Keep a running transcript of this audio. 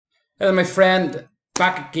Hello, my friend.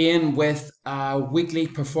 Back again with a weekly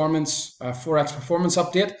Forex performance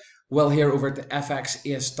update. Will here over at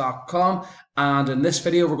fxace.com. And in this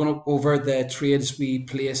video, we're going to go over the trades we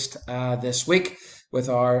placed this week with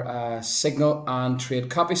our signal and trade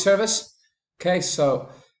copy service. Okay, so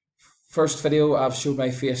first video I've showed my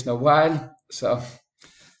face in a while. So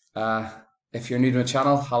if you're new to my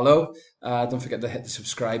channel, hello. Don't forget to hit the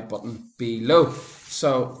subscribe button below.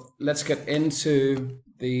 So let's get into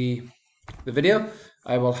the video.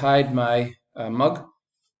 I will hide my mug.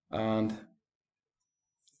 And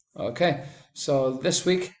okay, so this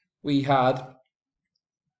week we had,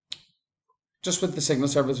 just with the signal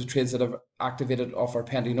service of trades that have activated off our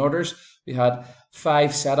pending orders, we had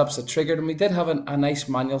 5 setups that triggered, and we did have a nice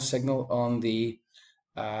manual signal on the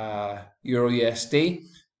Euro USD.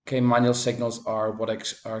 Okay, manual signals are what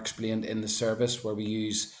are explained in the service, where we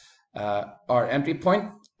use our entry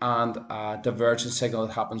point and a divergence signal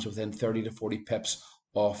that happens within 30 to 40 pips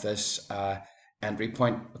of this entry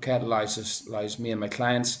point. Okay, it allows me and my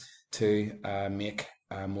clients to make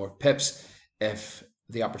more pips if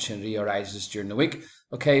the opportunity arises during the week.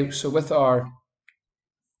 Okay, so with our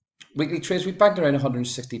weekly trades, we banked around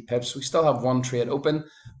 160 pips. We still have one trade open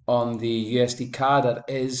on the USD CAD that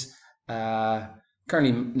is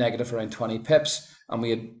currently negative around 20 pips, and we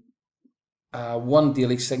had one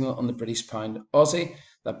daily signal on the British pound Aussie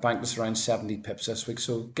that banked us around 70 pips this week,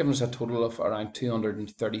 so giving us a total of around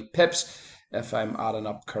 230 pips if I'm adding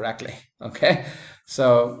up correctly. Okay,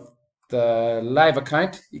 so the live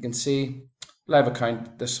account, you can see live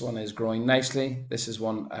account, this one is growing nicely. This is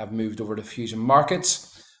one I've moved over to Fusion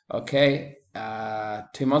Markets, okay,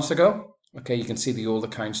 2 months ago. Okay, you can see the old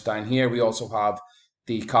accounts down here. We also have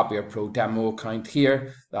the Copier Pro demo account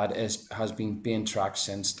here that has been being tracked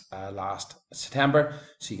since last September,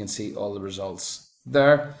 so you can see all the results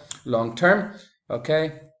there long term.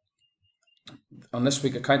 Okay, on this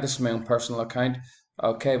week account, this is my own personal account.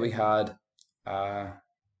 Okay, we had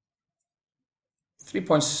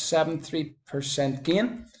 3.73%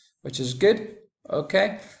 gain, which is good.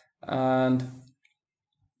 Okay, and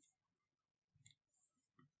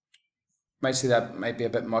might see that might be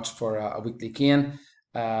a bit much for a weekly gain.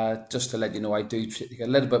 Just to let you know, I do take a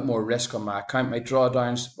little bit more risk on my account. My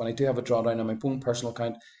drawdowns, when I do have a drawdown on my own personal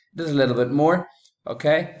account, it is a little bit more,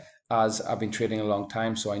 okay, as I've been trading a long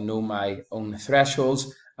time, so I know my own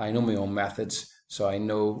thresholds, I know my own methods, so I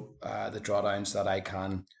know the drawdowns that I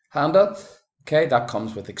can handle. Okay, that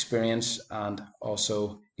comes with experience and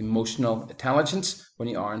also emotional intelligence when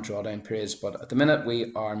you are in drawdown periods. But at the minute,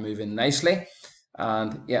 we are moving nicely,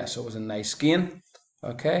 and yeah, so it was a nice gain.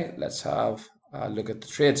 Okay, let's have look at the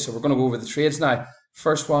trades. So we're going to go over the trades now.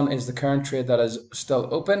 First one is the current trade that is still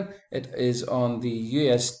open. It is on the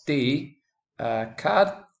USD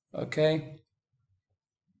CAD. Okay,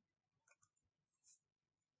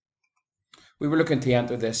 we were looking to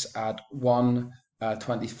enter this at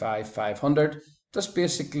 125,500. Just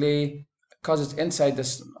basically because it's inside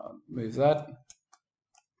this. Move that.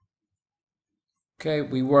 Okay,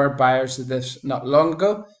 we were buyers of this not long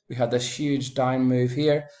ago. We had this huge down move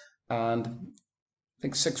here, and I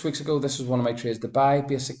think 6 weeks ago, this was one of my trades to buy.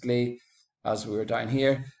 Basically, as we were down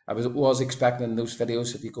here, I was expecting those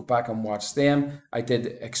videos. If you go back and watch them, I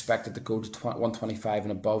did expect it to go to 125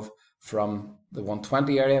 and above from the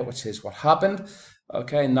 120 area, which is what happened.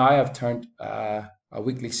 Okay, now I've turned a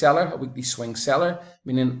weekly seller, a weekly swing seller,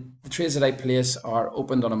 meaning the trades that I place are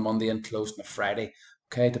opened on a Monday and closed on a Friday.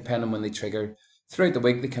 Okay, depending on when they trigger. Throughout the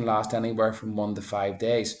week, they can last anywhere from 1 to 5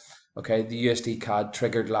 days. Okay, the USD CAD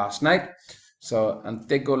triggered last night. So, and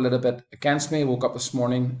did go a little bit against me. Woke up this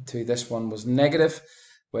morning to this one was negative,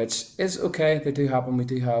 which is okay. They do happen. We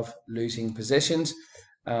do have losing positions,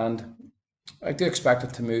 and I do expect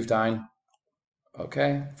it to move down.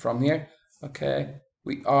 Okay, from here. Okay,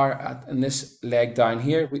 we are at, in this leg down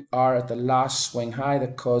here, we are at the last swing high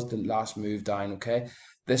that caused the last move down. Okay,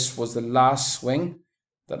 this was the last swing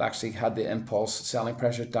that actually had the impulse selling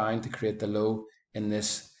pressure down to create the low in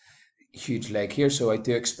this huge leg here. So I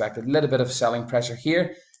do expect a little bit of selling pressure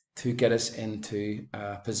here to get us into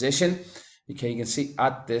position. Okay, you can see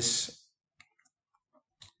at this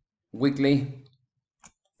weekly,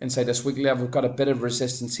 inside this weekly level, we've got a bit of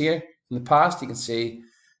resistance here. In the past, you can see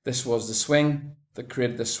this was the swing that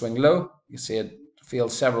created the swing low. You see it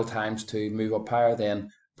failed several times to move up higher,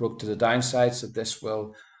 then broke to the downside. So this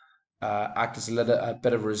will act as a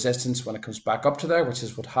bit of resistance when it comes back up to there, which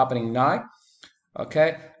is what's happening now.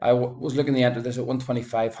 Okay, I was looking to enter this at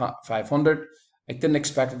 125,500. I didn't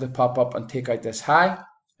expect it to pop up and take out this high.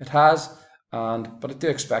 It has, but I do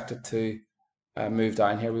expect it to move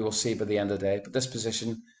down here. We will see by the end of the day. But this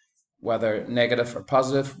position whether negative or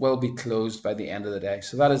positive, will be closed by the end of the day.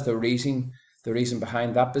 So that is the reason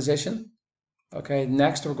behind that position. Okay,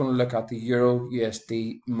 next we're going to look at the Euro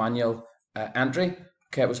USD manual entry.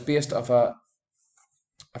 Okay, it was based off a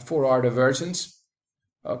 4-hour divergence.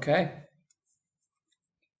 Okay,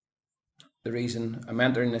 the reason I'm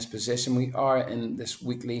entering this position, we are in this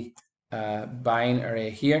weekly buying area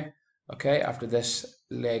here. Okay, after this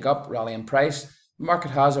leg up, rally in price, the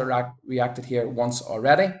market has reacted here once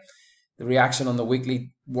already. The reaction on the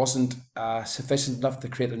weekly wasn't sufficient enough to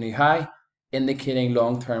create a new high, indicating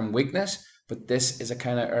long-term weakness. But this is a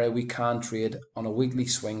kind of area we can trade on a weekly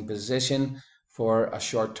swing position for a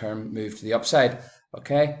short-term move to the upside.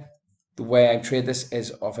 Okay, the way I trade this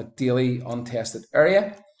is off a daily untested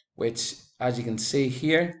area, which, as you can see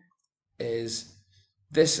here, is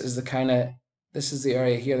the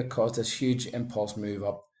area here that caused this huge impulse move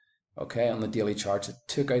up. Okay, on the daily charts, it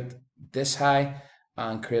took out this high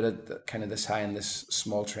and created kind of this high and this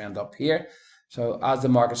small trend up here. So as the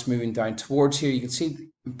market's moving down towards here, you can see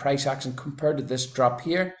in price action compared to this drop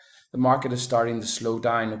here, the market is starting to slow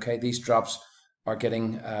down. Okay, these drops are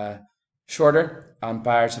getting shorter and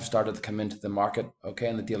buyers have started to come into the market, okay,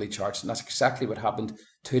 in the daily charts. And that's exactly what happened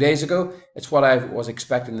 2 days ago. It's what I was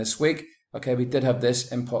expecting this week. Okay, we did have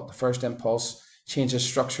this impulse, the first impulse, change of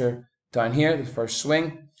structure down here, the first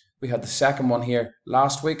swing. We had the second one here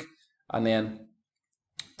last week, and then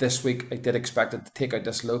this week I did expect it to take out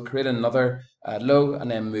this low, create another low, and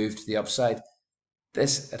then move to the upside.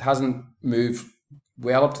 It hasn't moved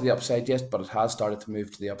well up to the upside yet, but it has started to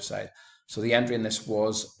move to the upside. So the entry in this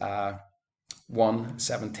was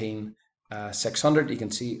 117,600. You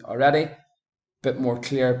can see already a bit more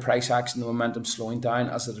clear price action, the momentum slowing down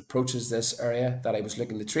as it approaches this area that I was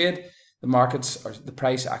looking to trade. The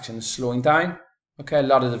price action is slowing down. Okay, a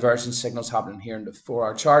lot of divergence signals happening here in the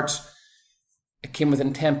 4-hour charts. It came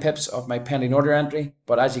within 10 pips of my pending order entry,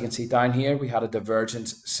 but as you can see down here, we had a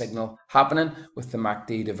divergence signal happening with the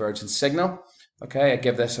MACD divergence signal. Okay, I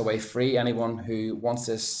give this away free. Anyone who wants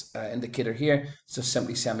this indicator here, just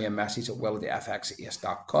simply send me a message at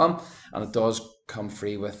will@fxace.com, and it does come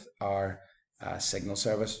free with our signal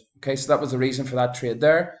service. Okay, so that was the reason for that trade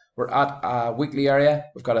there. We're at a weekly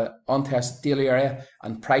area, we've got an untested daily area,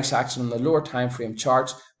 and price action on the lower time frame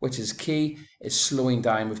charts, which is key, is slowing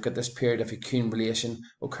down. We've got this period of accumulation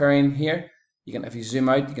occurring here. If you zoom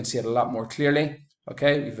out, you can see it a lot more clearly.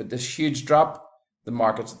 Okay, we've had this huge drop, the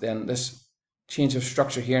market's then this change of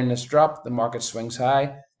structure here in this drop, the market swings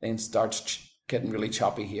high, then starts getting really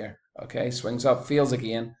choppy here. Okay, swings up, fails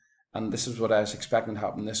again, and this is what I was expecting to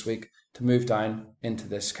happen this week, to move down into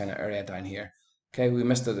this kind of area down here. Okay, we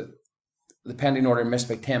missed the pending order missed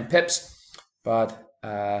by 10 pips, but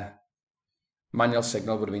manual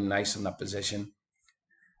signal would have been nice on that position.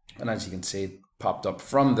 And as you can see, it popped up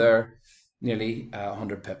from there, nearly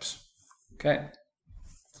 100 pips. Okay,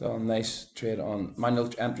 so nice trade on manual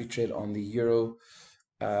entry trade on the Euro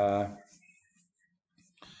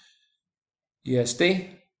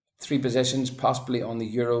USD. 3 positions possibly on the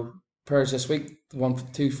Euro pairs this week. The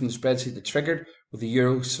 2 from the spreadsheet that triggered with the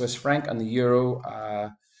Euro Swiss franc and the Euro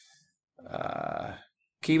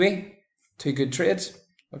Kiwi. 2 good trades.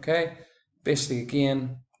 Okay, basically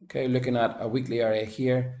again, okay, looking at a weekly area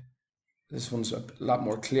here. This one's a lot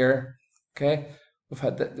more clear. Okay, we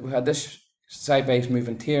had this sideways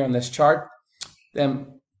movement here on this chart.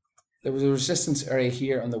 Then there was a resistance area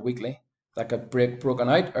here on the weekly that got broken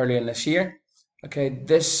out earlier in this year. Okay, we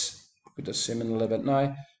just zoom in a little bit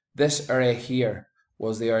now. This area here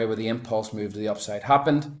was the area where the impulse move to the upside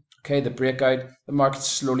happened. Okay, the breakout, the market's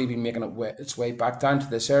slowly been making its way back down to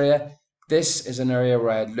this area. This is an area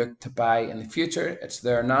where I'd look to buy in the future. It's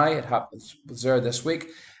there now. It was there this week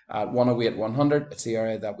at 108.100. It's the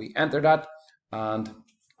area that we entered at, and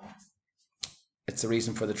it's the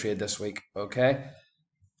reason for the trade this week. Okay,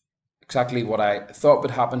 exactly what I thought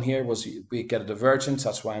would happen here was we get a divergence.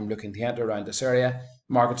 That's why I'm looking to enter around this area.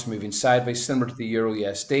 Market's moving sideways, similar to the Euro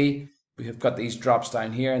USD. We have got these drops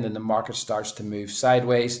down here, and then the market starts to move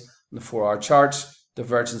sideways on the 4-hour charts.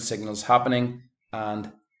 Divergence signals happening,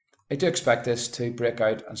 and I do expect this to break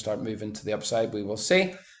out and start moving to the upside. We will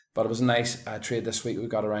see, but it was a nice trade this week. We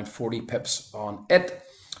got around 40 pips on it.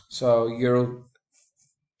 So Euro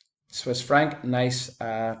Swiss franc, nice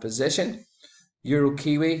position. Euro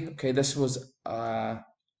Kiwi, okay, this was because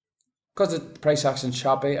the price action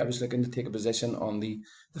choppy, I was looking to take a position on the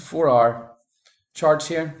 4-hour charts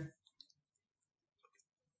here.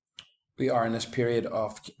 We are in this period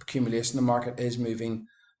of accumulation. The market is moving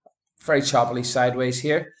very choppily sideways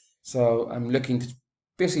here. So I'm looking to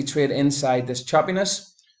basically trade inside this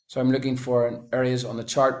choppiness. So I'm looking for areas on the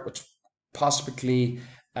chart which possibly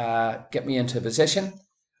get me into a position.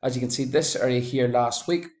 As you can see, this area here last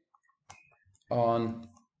week on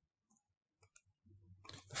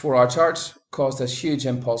the 4-hour charts caused this huge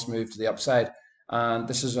impulse move to the upside, and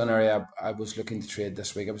this is an area I was looking to trade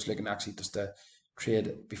this week. I was looking actually just to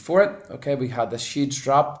trade before it. Okay, we had this huge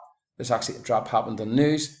drop. This actually drop happened on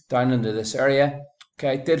news down into this area. Okay,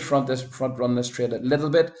 I did front run this trade a little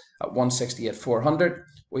bit at 168.400.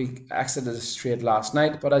 We exited this trade last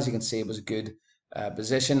night, but as you can see, it was a good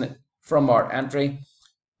position from our entry.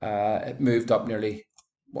 It moved up nearly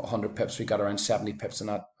 100 pips. We got around 70 pips in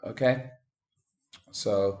that. Okay,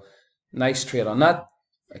 so nice trade on that.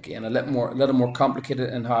 Again, a little more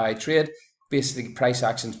complicated in how I trade. Basically, price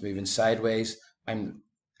actions moving sideways. I'm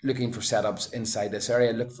looking for setups inside this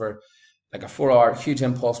area. Look for like a 4-hour huge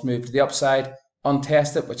impulse move to the upside,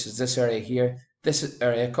 untested, which is this area here. This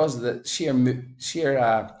area, because of the sheer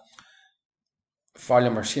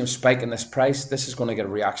volume or sheer spike in this price, this is going to get a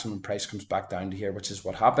reaction when price comes back down to here, which is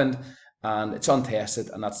what happened. And it's untested,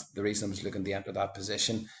 and that's the reason I was looking to enter that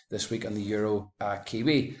position this week on the Euro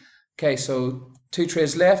Kiwi. Okay, so 2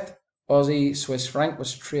 trades left. Aussie Swiss franc,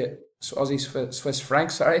 which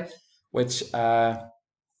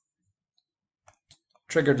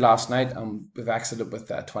triggered last night, and we've exited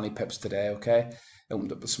with 20 pips today. Okay, I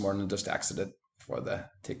opened up this morning and just exited for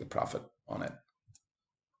take the profit on it.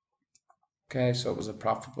 Okay, so it was a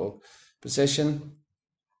profitable position.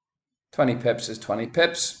 20 pips is 20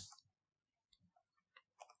 pips.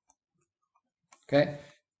 Okay,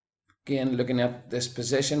 again, looking at this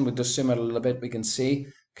position, we'll just zoom out a little bit. We can see,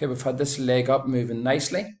 okay, we've had this leg up moving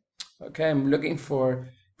nicely. Okay, I'm looking for,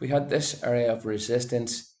 we had this area of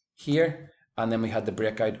resistance here, and then we had the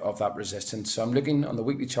breakout of that resistance. So I'm looking on the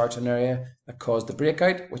weekly charts an area that caused the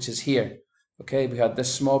breakout, which is here. Okay, we had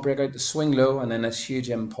this small breakout, the swing low, and then this huge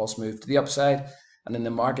impulse move to the upside, and then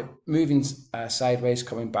the market moving sideways,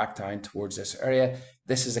 coming back down towards this area.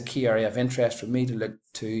 This is a key area of interest for me to look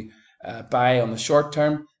to buy on the short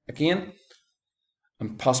term again,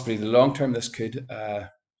 and possibly the long term. This could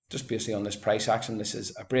just basically on this price action, this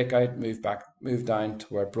is a breakout, move down to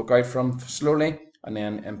where it broke out from slowly, and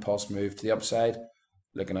then impulse move to the upside.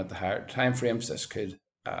 Looking at the higher time frames, this could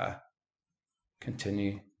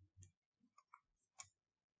continue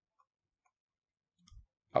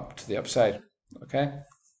up to the upside. Okay,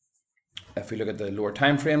 if we look at the lower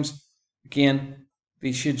time frames, again,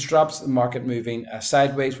 these huge drops, the market moving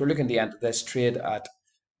sideways. We're looking to enter this trade at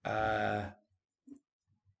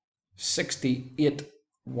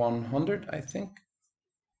 68,100, I think.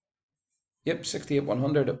 Yep,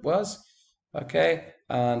 68,100 it was. Okay,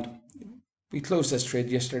 and we closed this trade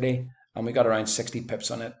yesterday, and we got around 60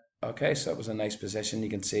 pips on it. Okay, so it was a nice position. You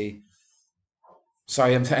can see.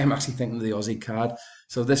 Sorry, I'm actually thinking of the Aussie CAD.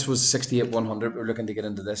 So this was 68,100. We're looking to get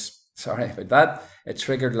into this. Sorry about that. It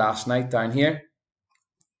triggered last night down here.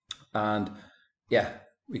 And yeah,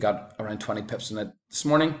 we got around 20 pips in it this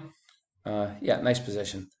morning. Yeah, nice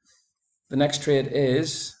position. The next trade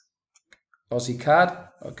is Aussie CAD.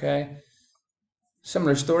 Okay,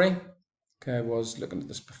 similar story. Okay, I was looking at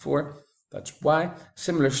this before. That's why.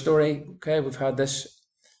 Similar story. Okay, we've had this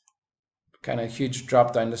kind of huge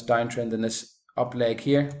drop down, this downtrend in this up leg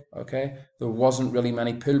here. Okay, there wasn't really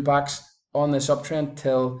many pullbacks on this uptrend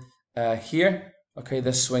till here. Okay,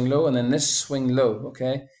 this swing low, and then this swing low.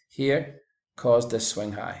 Okay, here caused this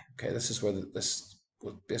swing high. Okay, this is where this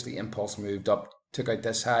was basically impulse moved up, took out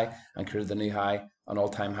this high, and created the new high on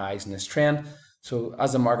all-time highs in this trend. So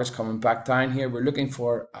as the market's coming back down here, we're looking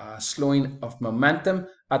for a slowing of momentum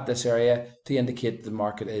at this area to indicate the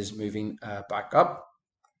market is moving back up.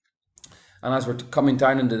 And as we're coming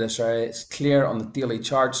down into this area, it's clear on the daily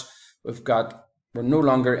charts, we're no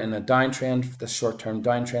longer in a downtrend, the short-term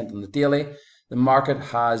downtrend on the daily. The market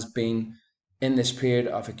has been in this period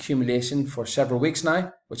of accumulation for several weeks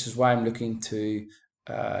now, which is why I'm looking to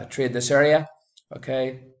trade this area.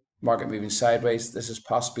 Okay, market moving sideways. This is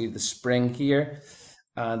possibly the spring here,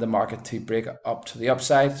 and the market to break up to the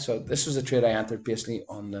upside. So this was a trade I entered basically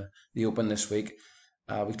on the open this week.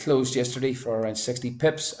 We closed yesterday for around 60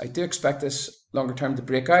 pips. I do expect this longer term to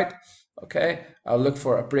break out. Okay, I'll look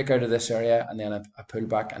for a breakout of this area, and then a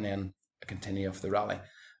pullback, and then a continue of the rally.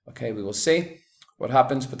 Okay, we will see what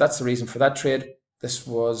happens, but that's the reason for that trade. This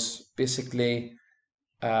was basically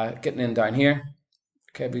getting in down here.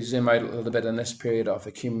 Okay, we zoom out a little bit in this period of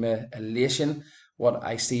accumulation. What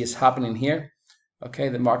I see is happening here. Okay,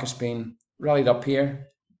 the market's been rallied up here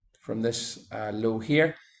from this low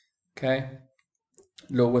here. Okay,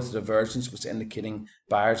 low with divergence, which is indicating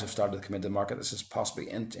buyers have started to come into the market. This is possibly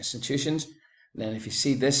institutions. And then if you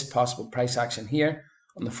see this possible price action here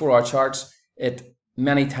on the 4-hour charts, it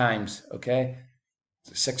many times, okay,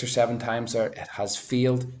 6 or 7 times there, it has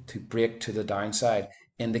failed to break to the downside,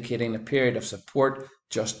 indicating a period of support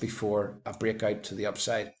just before a breakout to the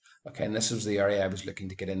upside. Okay, and this was the area I was looking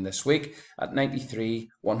to get in this week at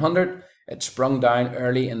 93,100. It sprung down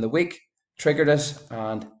early in the week, triggered us,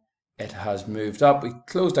 and it has moved up. We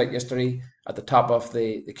closed out yesterday at the top of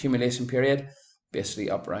the accumulation period,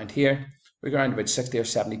 basically up around here. We're around about 60 or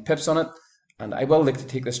 70 pips on it, and I will look to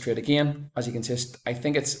take this trade again. As you can see, I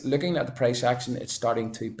think it's looking at the price action, it's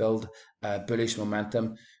starting to build bullish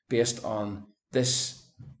momentum based on this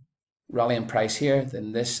rallying price here,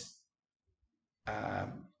 then this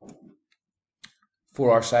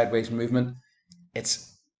 4-hour sideways movement.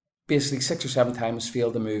 It's basically 6 or 7 times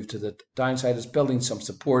failed to move to the downside. It's building some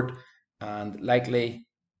support, and likely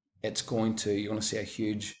it's going to, you're going to see a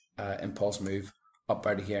huge impulse move up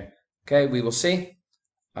out of here. Okay, we will see.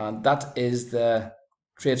 And that is the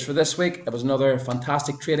trades for this week. It was another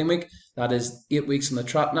fantastic trading week. That is 8 weeks in the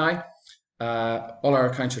trap now. All our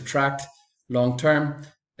accounts are tracked long term.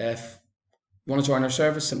 If you want to join our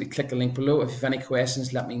service, simply click the link below. If you have any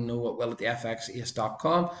questions, let me know at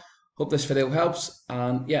will@thefxace.com. Hope this video helps,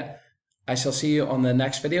 and yeah, I shall see you on the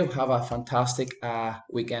next video. Have a fantastic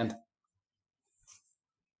weekend.